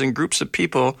nations and groups of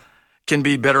people can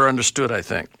be better understood, I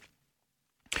think.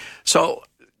 So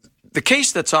the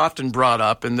case that's often brought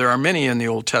up, and there are many in the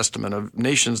Old Testament of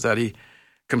nations that he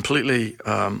completely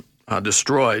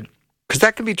destroyed. Because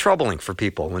that can be troubling for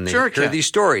people when they Sure hear these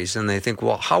stories and they think,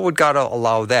 well, how would God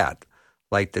allow that?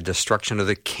 Like the destruction of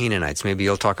the Canaanites. Maybe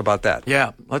you'll talk about that.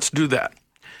 Yeah, let's do that.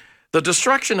 The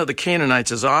destruction of the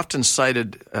Canaanites is often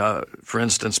cited, for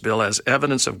instance, Bill, as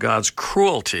evidence of God's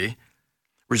cruelty,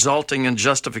 resulting in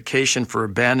justification for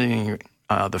abandoning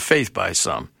the faith by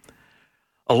some.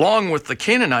 Along with the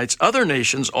Canaanites, other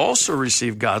nations also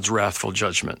received God's wrathful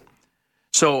judgment.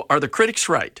 So are the critics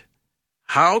right?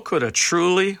 How could a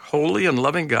truly holy and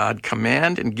loving God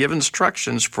command and give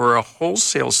instructions for a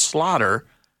wholesale slaughter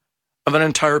of an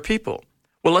entire people?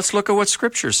 Well, let's look at what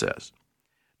Scripture says.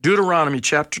 Deuteronomy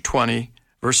chapter 20,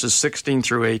 verses 16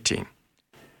 through 18.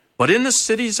 But in the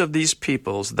cities of these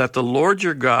peoples that the Lord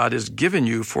your God has given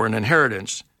you for an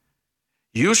inheritance,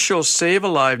 you shall save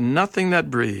alive nothing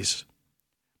that breathes,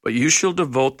 but you shall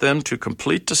devote them to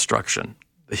complete destruction.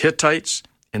 The Hittites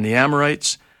and the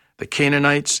Amorites, the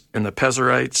Canaanites and the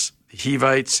Perizzites, the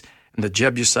Hivites and the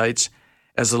Jebusites,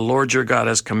 as the Lord your God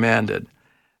has commanded,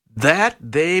 that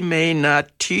they may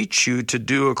not teach you to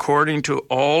do according to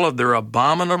all of their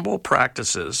abominable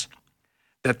practices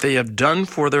that they have done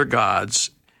for their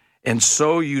gods, and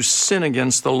so you sin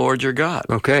against the Lord your God.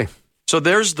 Okay. So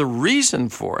there's the reason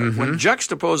for it. Mm-hmm. When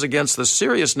juxtaposed against the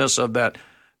seriousness of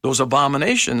those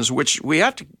abominations, which we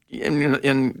have to,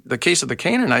 in the case of the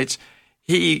Canaanites,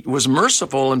 he was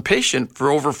merciful and patient for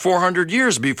over 400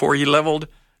 years before he leveled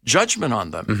judgment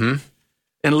on them. Mm-hmm.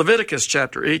 In Leviticus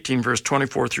chapter 18, verse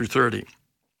 24 through 30,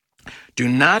 do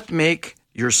not make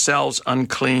yourselves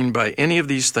unclean by any of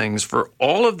these things, for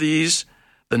all of these,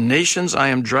 the nations I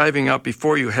am driving out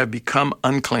before you have become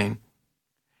unclean,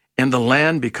 and the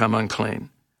land become unclean,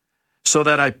 so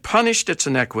that I punished its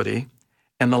iniquity,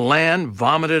 and the land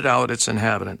vomited out its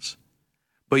inhabitants.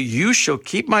 But you shall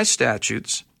keep my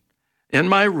statutes and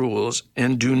my rules,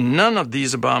 and do none of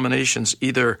these abominations,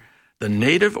 either the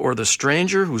native or the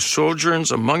stranger who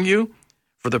sojourns among you,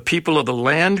 for the people of the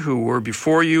land who were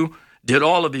before you did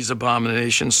all of these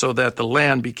abominations, so that the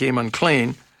land became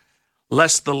unclean,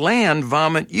 lest the land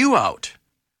vomit you out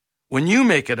when you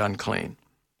make it unclean,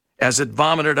 as it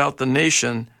vomited out the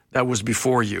nation that was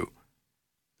before you.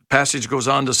 The passage goes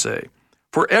on to say,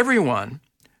 for everyone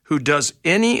who does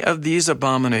any of these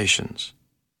abominations,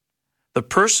 the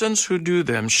persons who do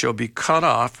them shall be cut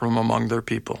off from among their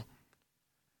people.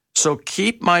 So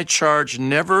keep my charge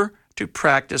never to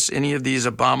practice any of these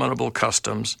abominable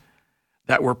customs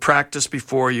that were practiced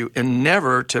before you, and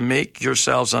never to make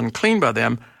yourselves unclean by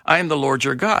them. I am the Lord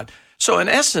your God. So in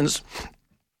essence,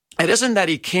 it isn't that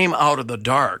he came out of the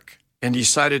dark and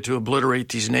decided to obliterate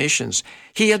these nations.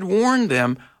 He had warned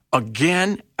them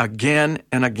again,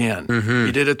 and again. Mm-hmm.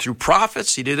 He did it through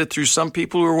prophets. He did it through some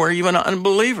people who were even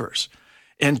unbelievers,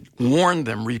 and warned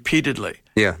them repeatedly.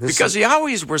 Yeah, because he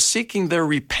always was seeking their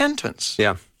repentance.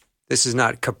 Yeah. This is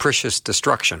not capricious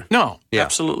destruction. No,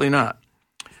 absolutely not.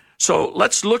 So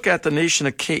let's look at the nation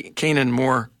of Canaan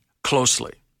more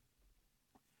closely.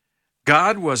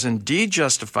 God was indeed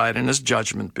justified in his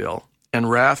judgment, Bill, and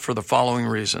wrath for the following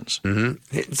reasons.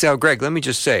 Mm-hmm. So, Greg, let me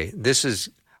just say,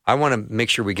 I want to make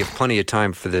sure we give plenty of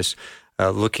time for this,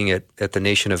 looking at the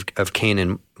nation of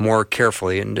Canaan more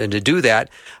carefully. And to do that,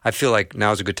 I feel like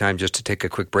now is a good time just to take a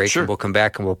quick break. Sure. And we'll come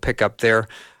back and we'll pick up there.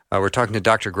 We're talking to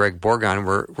Dr. Greg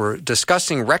Bourgond. We're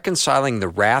discussing reconciling the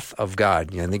wrath of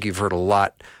God. I think you've heard a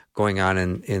lot going on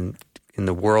in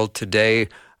the world today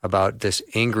about this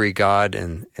angry God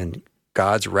and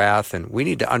God's wrath, and we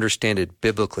need to understand it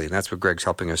biblically, and that's what Greg's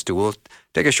helping us do. We'll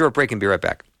take a short break and be right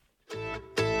back.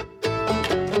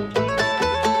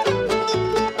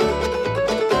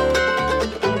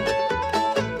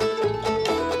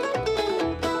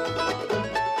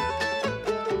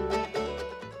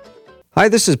 Hi,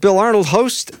 this is Bill Arnold,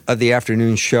 host of the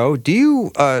afternoon show. Do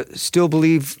you still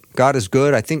believe God is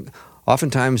good? I think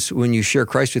oftentimes when you share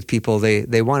Christ with people,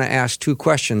 they want to ask two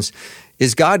questions.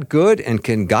 Is God good, and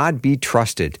can God be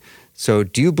trusted? So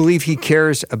do you believe he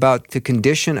cares about the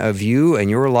condition of you and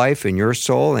your life and your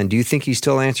soul, and do you think he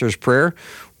still answers prayer?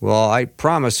 Well, I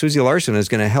promise Susie Larson is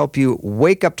going to help you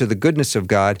wake up to the goodness of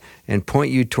God and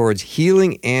point you towards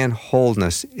healing and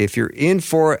wholeness. If you're in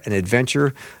for an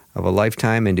adventure of a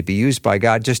lifetime and to be used by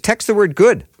God, just text the word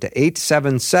GOOD to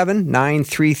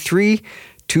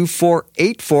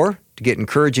 877-933-2484 to get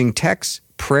encouraging texts,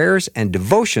 prayers, and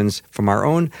devotions from our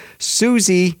own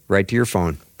Susie right to your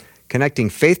phone. Connecting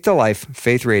faith to life,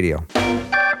 Faith Radio.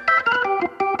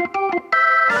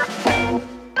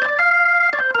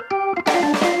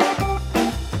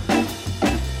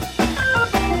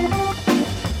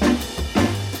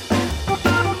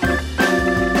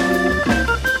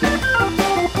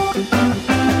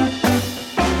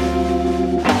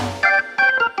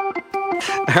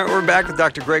 back with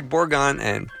Dr. Greg Bourgond,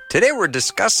 and today we're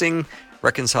discussing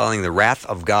reconciling the wrath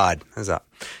of God. That's an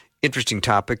interesting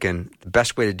topic, and the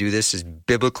best way to do this is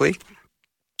biblically.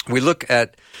 We look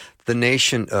at the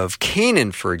nation of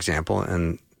Canaan, for example,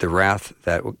 and the wrath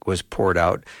that was poured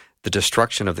out, the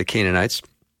destruction of the Canaanites.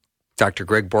 Dr.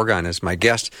 Greg Bourgond is my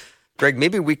guest. Greg,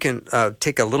 maybe we can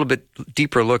take a little bit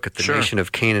deeper look at the nation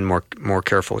of Canaan more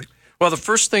carefully. Well, the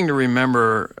first thing to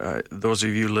remember, those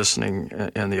of you listening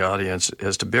in the audience,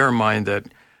 is to bear in mind that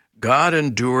God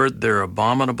endured their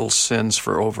abominable sins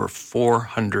for over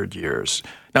 400 years.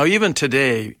 Now, even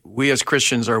today, we as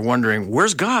Christians are wondering,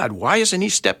 where's God? Why isn't he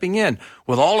stepping in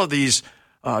with all of these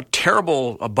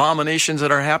terrible abominations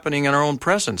that are happening in our own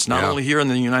presence, not only here in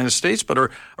the United States, but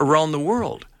around the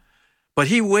world? But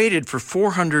he waited for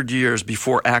 400 years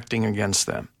before acting against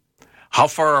them. How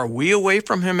far are we away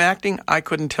from him acting? I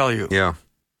couldn't tell you. Yeah.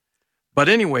 But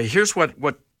anyway, here's what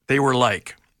they were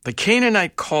like. The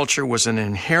Canaanite culture was an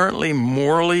inherently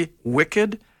morally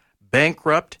wicked,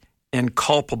 bankrupt, and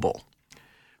culpable.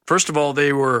 First of all,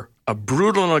 they were a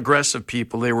brutal and aggressive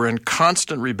people. They were in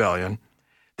constant rebellion.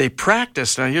 They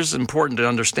practiced, now here's important to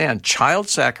understand, child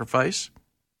sacrifice,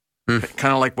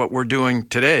 kind of like what we're doing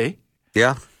today.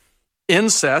 Yeah.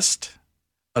 Incest,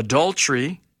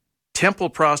 adultery, temple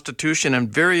prostitution, and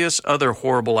various other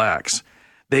horrible acts.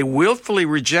 They willfully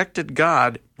rejected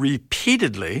God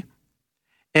repeatedly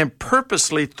and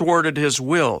purposely thwarted his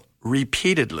will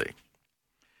repeatedly.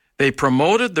 They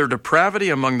promoted their depravity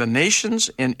among the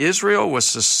nations, and Israel was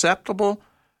susceptible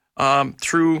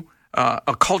through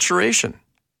acculturation.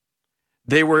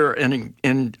 They were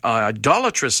an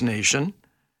idolatrous nation,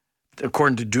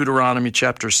 according to Deuteronomy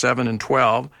chapter 7 and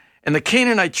 12, and the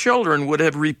Canaanite children would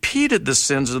have repeated the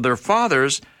sins of their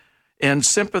fathers and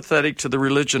sympathetic to the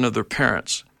religion of their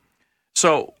parents.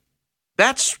 So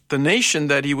that's the nation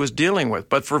that he was dealing with.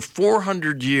 But for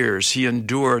 400 years, he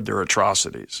endured their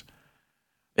atrocities.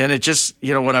 And it just,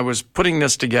 when I was putting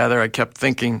this together, I kept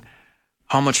thinking,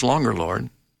 how much longer,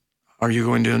 Lord, are you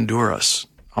going to endure us?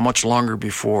 How much longer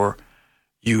before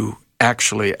you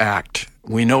actually act?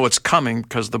 We know it's coming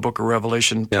because the book of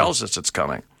Revelation tells us it's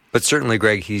coming. But certainly,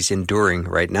 Greg, he's enduring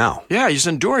right now. Yeah, he's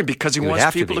enduring because he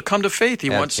wants people to come to faith. He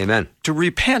wants to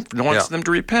repent. He wants them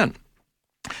to repent.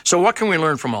 So what can we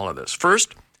learn from all of this?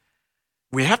 First,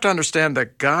 we have to understand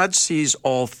that God sees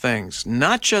all things,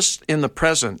 not just in the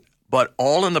present, but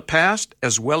all in the past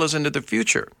as well as into the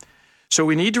future. So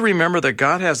we need to remember that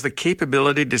God has the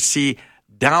capability to see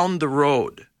down the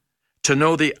road, to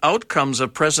know the outcomes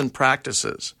of present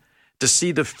practices, to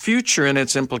see the future and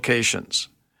its implications.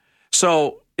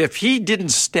 So if he didn't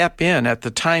step in at the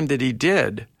time that he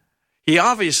did, he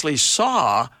obviously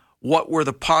saw what were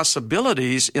the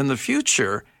possibilities in the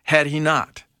future had he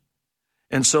not.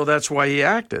 And so that's why he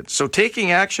acted. So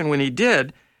taking action when he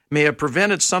did may have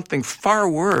prevented something far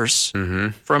worse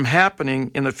from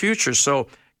happening in the future. So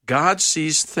God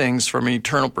sees things from an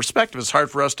eternal perspective. It's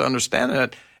hard for us to understand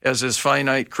that as his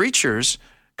finite creatures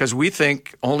because we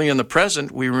think only in the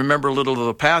present, we remember a little of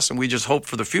the past and we just hope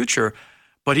for the future.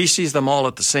 But he sees them all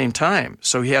at the same time.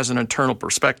 So he has an eternal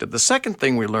perspective. The second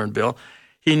thing we learned, Bill,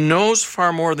 he knows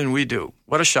far more than we do.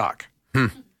 What a shock.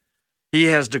 He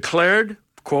has declared,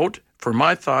 quote, "For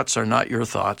my thoughts are not your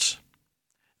thoughts,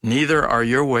 neither are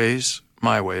your ways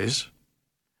my ways,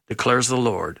 declares the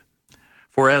Lord.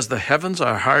 For as the heavens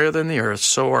are higher than the earth,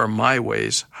 so are my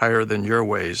ways higher than your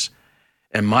ways,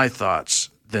 and my thoughts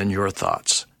than your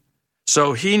thoughts."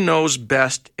 So he knows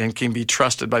best and can be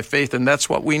trusted by faith, and that's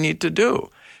what we need to do.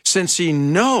 Since he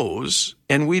knows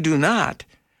and we do not,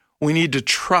 we need to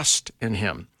trust in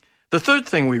him. The third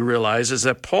thing we realize is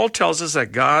that Paul tells us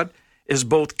that God is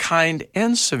both kind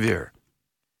and severe.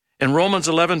 In Romans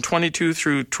 11:22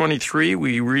 through 23,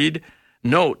 we read,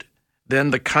 "Note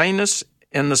then the kindness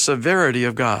and the severity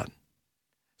of God.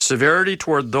 Severity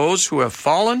toward those who have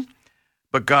fallen,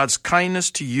 but God's kindness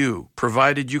to you,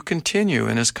 provided you continue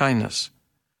in his kindness.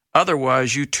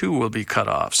 Otherwise, you too will be cut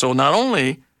off." So not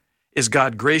only is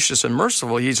God gracious and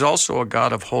merciful, he's also a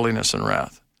God of holiness and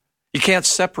wrath. You can't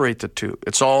separate the two.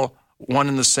 It's all one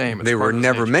and the same. They were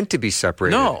never meant to be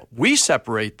separated. No, we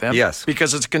separate them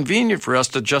because it's convenient for us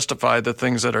to justify the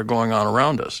things that are going on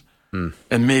around us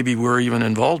and maybe we're even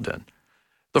involved in.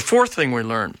 The fourth thing we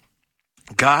learn,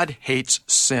 God hates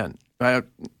sin.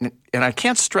 And I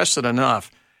can't stress it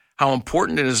enough how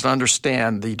important it is to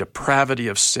understand the depravity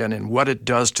of sin and what it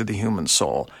does to the human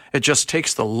soul. It just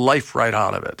takes the life right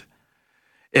out of it.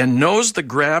 And knows the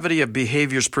gravity of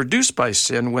behaviors produced by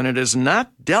sin when it is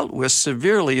not dealt with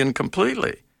severely and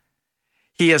completely.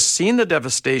 He has seen the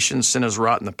devastation sin has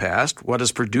wrought in the past, what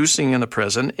is producing in the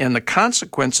present, and the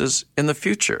consequences in the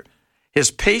future.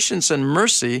 His patience and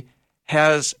mercy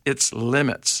has its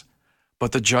limits,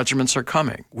 but the judgments are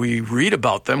coming. We read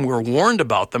about them, we're warned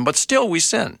about them, but still we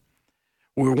sin.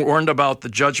 We're warned about the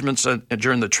judgments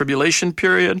during the tribulation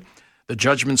period, the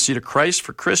judgment seat of Christ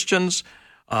for Christians,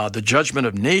 the judgment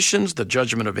of nations, the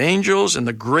judgment of angels, and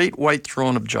the great white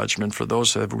throne of judgment for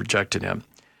those who have rejected him.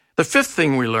 The fifth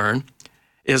thing we learn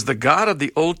is the God of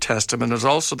the Old Testament is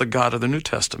also the God of the New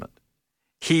Testament.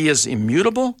 He is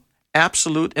immutable,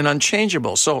 absolute, and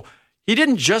unchangeable. So he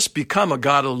didn't just become a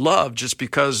God of love just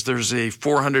because there's a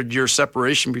 400-year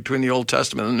separation between the Old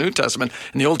Testament and the New Testament.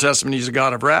 In the Old Testament, he's a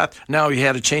God of wrath. Now he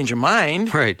had a change of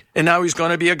mind. Right. And now he's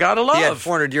going to be a God of love. He had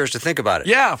 400 years to think about it.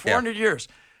 Yeah, 400 years.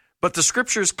 But the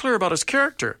Scripture is clear about his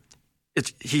character.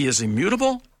 He is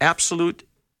immutable, absolute,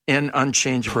 and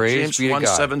unchangeable. Praise be to God.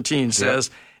 James 1:17 says,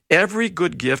 every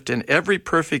good gift and every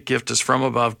perfect gift is from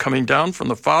above, coming down from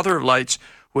the Father of lights,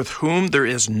 with whom there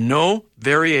is no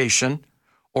variation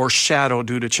or shadow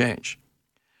due to change.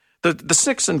 The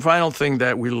sixth and final thing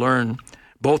that we learn,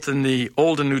 both in the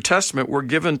Old and New Testament, were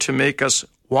given to make us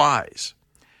wise.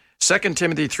 2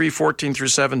 Timothy 3:14 through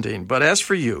 17. But as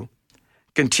for you,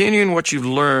 continue in what you've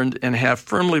learned and have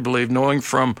firmly believed, knowing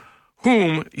from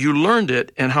whom you learned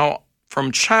it and how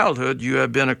from childhood you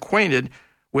have been acquainted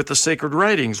with the sacred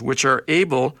writings, which are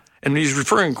able, and he's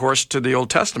referring, of course, to the Old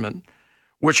Testament,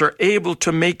 which are able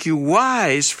to make you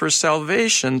wise for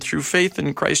salvation through faith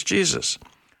in Christ Jesus.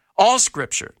 All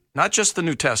Scripture, not just the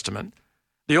New Testament,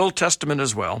 the Old Testament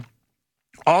as well,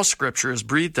 all Scripture is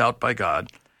breathed out by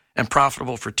God and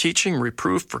profitable for teaching,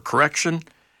 reproof, for correction,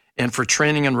 and for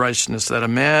training in righteousness, that a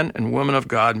man and woman of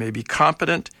God may be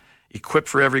competent, equipped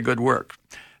for every good work.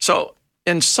 So,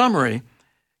 in summary,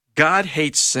 God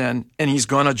hates sin, and he's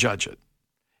going to judge it.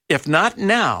 If not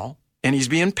now, and he's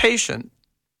being patient,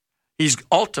 he's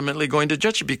ultimately going to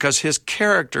judge it because his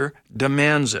character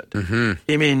demands it. Mm-hmm.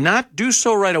 He may not do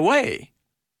so right away,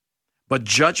 but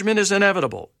judgment is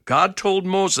inevitable. God told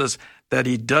Moses that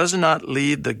he does not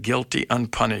leave the guilty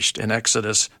unpunished in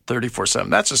Exodus 34:7.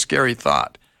 That's a scary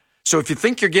thought. So if you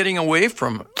think you're getting away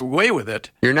with it,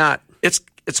 you're not.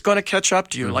 It's going to catch up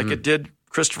to you, like it did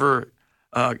Christopher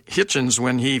Hitchens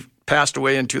when he passed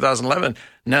away in 2011.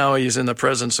 Now he's in the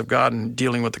presence of God and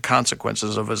dealing with the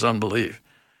consequences of his unbelief.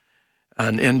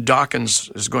 And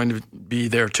Dawkins is going to be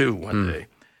there too one day.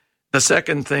 The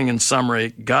second thing, in summary,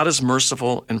 God is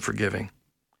merciful and forgiving.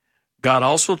 God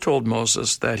also told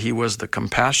Moses that he was the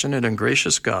compassionate and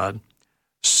gracious God,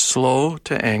 slow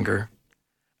to anger,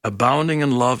 abounding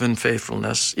in love and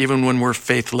faithfulness, even when we're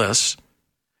faithless,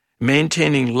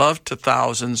 maintaining love to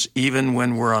thousands, even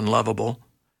when we're unlovable,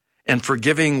 and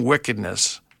forgiving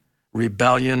wickedness,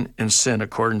 rebellion, and sin,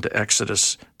 according to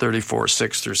Exodus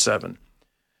 34:6 through 7.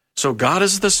 So God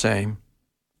is the same,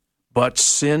 but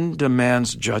sin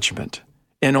demands judgment,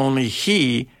 and only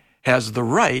he has the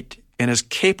right and is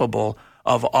capable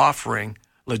of offering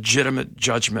legitimate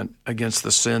judgment against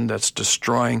the sin that's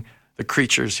destroying the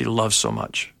creatures he loves so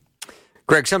much.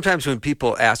 Greg, sometimes when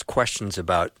people ask questions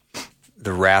about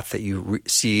the wrath that you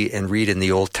see and read in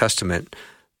the Old Testament,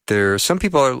 some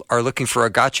people are looking for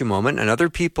a gotcha moment, and other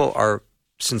people are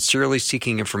sincerely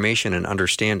seeking information and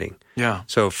understanding. Yeah.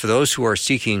 So for those who are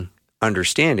seeking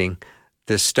understanding,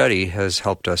 this study has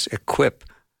helped us equip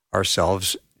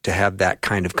ourselves to have that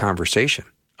kind of conversation.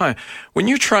 Hi. When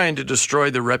you're trying to destroy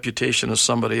the reputation of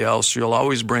somebody else, you'll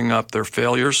always bring up their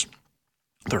failures,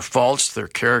 their faults, their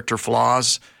character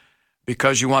flaws,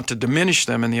 because you want to diminish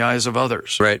them in the eyes of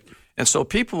others. Right. And so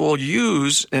people will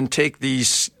use and take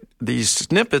these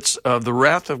snippets of the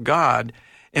wrath of God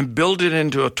and build it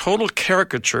into a total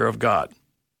caricature of God.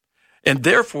 And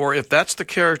therefore, if that's the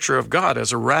character of God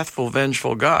as a wrathful,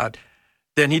 vengeful God,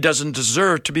 then he doesn't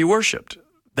deserve to be worshipped.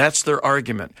 That's their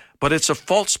argument. But it's a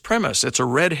false premise. It's a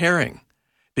red herring.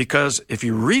 Because if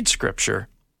you read Scripture,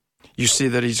 you see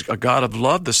that he's a God of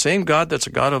love. The same God that's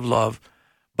a God of love,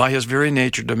 by his very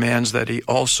nature, demands that he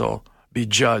also be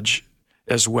judge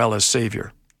as well as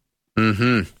Savior.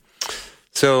 Mm-hmm.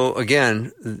 So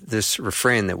again, this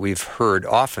refrain that we've heard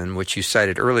often, which you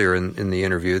cited earlier in the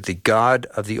interview, the God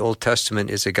of the Old Testament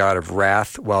is a God of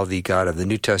wrath, while the God of the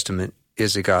New Testament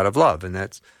is a God of love. And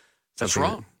that's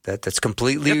wrong. That's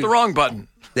completely... Hit the wrong button.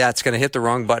 That's going to hit the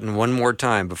wrong button one more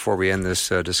time before we end this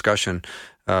discussion,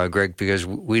 Greg, because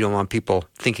we don't want people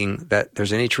thinking that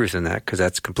there's any truth in that, because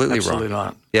that's completely wrong. Absolutely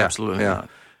not. Yeah. Absolutely not.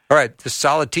 All right, this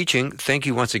solid teaching. Thank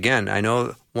you once again. I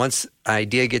know once an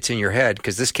idea gets in your head,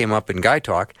 because this came up in Guy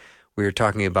Talk, we were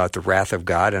talking about the wrath of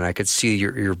God, and I could see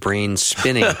your brain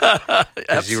spinning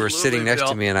as you were sitting next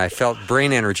to me, and I felt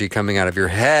brain energy coming out of your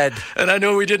head. And I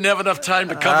know we didn't have enough time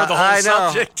to cover the whole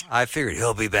subject. I figured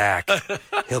he'll be back.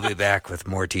 He'll be back with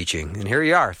more teaching. And here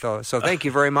you are. So thank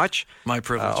you very much. My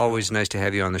privilege. Always nice to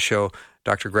have you on the show.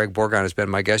 Dr. Greg Bourgond has been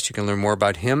my guest. You can learn more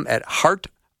about him at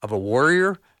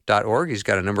heartofawarrior.org. He's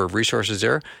got a number of resources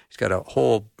there. He's got a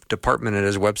whole department at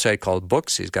his website called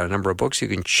Books. He's got a number of books. You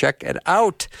can check it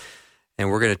out. And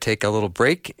we're going to take a little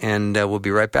break, and we'll be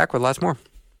right back with lots more.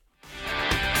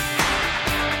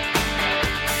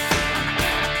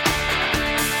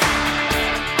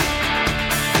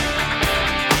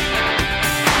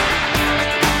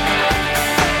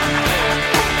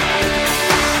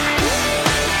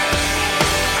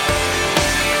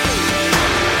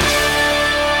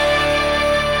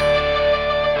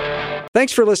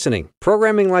 Thanks for listening.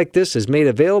 Programming like this is made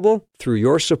available through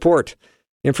your support.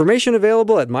 Information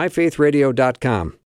available at myfaithradio.com.